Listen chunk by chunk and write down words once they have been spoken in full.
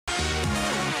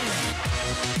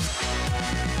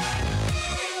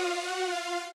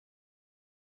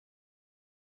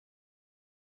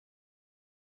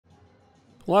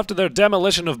Well, after their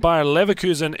demolition of Bayer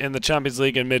Leverkusen in the Champions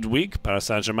League in midweek, Paris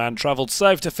Saint-Germain travelled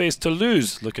south to face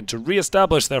Toulouse, looking to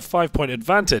re-establish their 5-point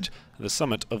advantage at the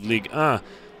summit of Ligue 1. Well,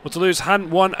 Toulouse hadn't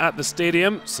won at the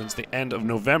stadium since the end of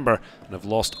November and have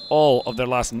lost all of their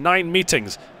last 9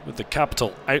 meetings with the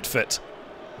capital outfit.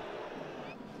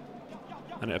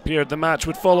 And it appeared the match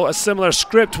would follow a similar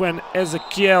script when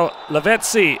Ezequiel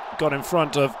LAVEZZI got in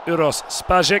front of Uros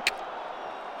SPAJIC.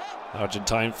 The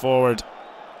Argentine forward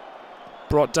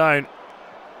brought down,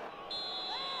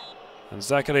 and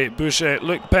Zacharie BOUCHER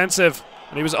looked pensive,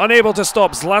 and he was unable to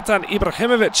stop Zlatan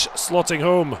IBRAHIMOVIC slotting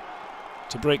home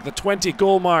to break the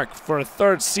 20-goal mark for a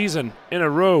 3rd season in a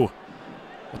row.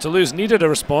 Well, Toulouse needed a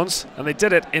response, and they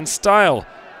did it in style.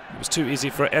 It was too easy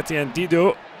for Etienne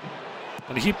DIDOT,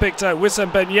 and he picked out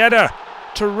Wissam YEDDER.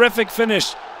 Terrific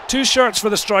finish. 2 shirts for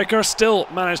the striker, still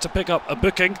managed to pick up a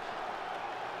booking.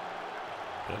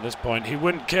 But at this point, he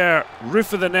wouldn't care.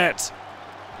 Roof of the net.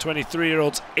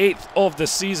 23-year-old's 8th of the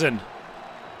season.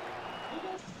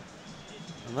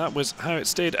 And that was how it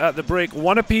stayed at the break.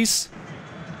 1 apiece.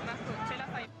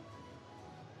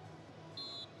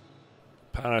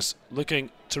 Paris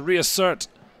looking to reassert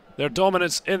their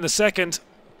dominance in the second.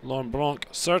 Laurent Blanc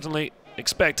certainly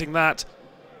expecting that.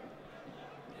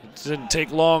 It didn't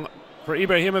take long for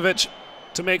Ibrahimovic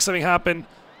to make something happen.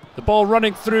 The ball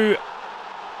running through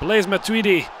Blaise, and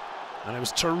it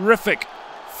was terrific.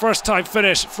 First time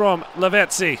finish from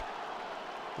LAVEZZI.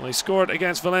 Well, he scored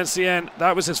against Valenciennes.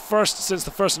 That was his first since the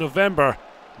 1st of November.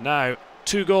 Now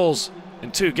 2 goals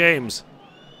in 2 games.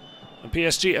 And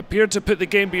PSG appeared to put the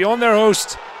game beyond their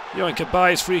host.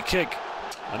 Kabai's free kick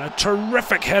and a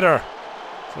terrific header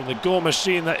from the goal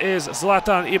machine that is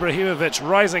Zlatan Ibrahimovic,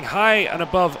 rising high and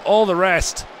above all the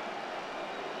rest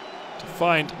to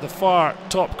find the far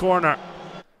top corner.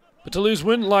 But Toulouse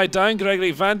wouldn't lie down.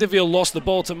 Gregory Van de Wiel lost the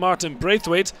ball to Martin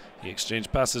Braithwaite. He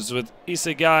exchanged passes with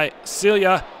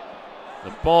Ezequiel.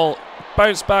 The ball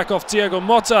bounced back off Thiago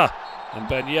MOTTA, and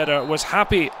Ben Yedder was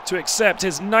happy to accept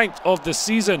his 9th of the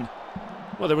season.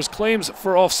 Well, there was claims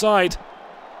for offside,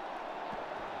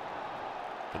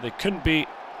 but they couldn't be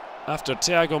after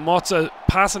Thiago MOTTA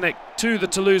passing it to the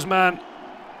Toulouse man.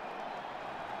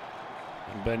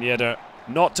 And Ben Yedder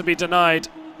not to be denied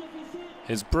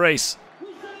his brace.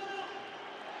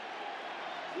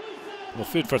 Well,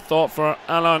 food for thought for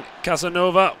Alain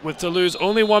Casanova, with Toulouse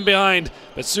only 1 behind,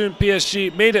 but soon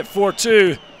PSG made it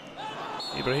 4-2.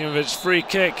 Ibrahimovic's free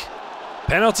kick.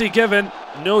 Penalty given,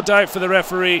 no doubt for the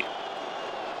referee.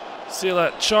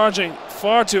 Sila charging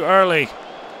far too early,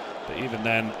 but even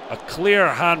then, a clear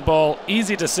handball,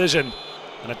 easy decision,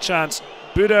 and a chance.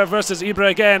 Buda versus Ibra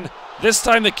again. This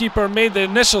time the keeper made the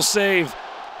initial save,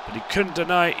 but he couldn't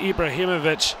deny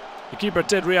Ibrahimovic. The keeper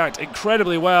did react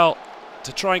incredibly well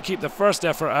to try and keep the first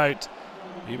effort out.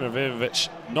 Ibrahimovic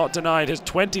not denied his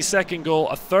 22nd goal,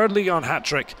 a 3rd Ligue 1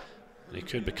 hat-trick, and he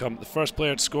could become the first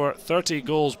player to score 30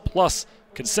 goals plus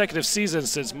consecutive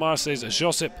seasons since Marseille's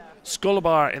Josip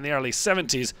Skolabar in the early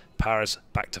 70s. Paris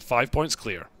back to 5 points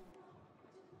clear.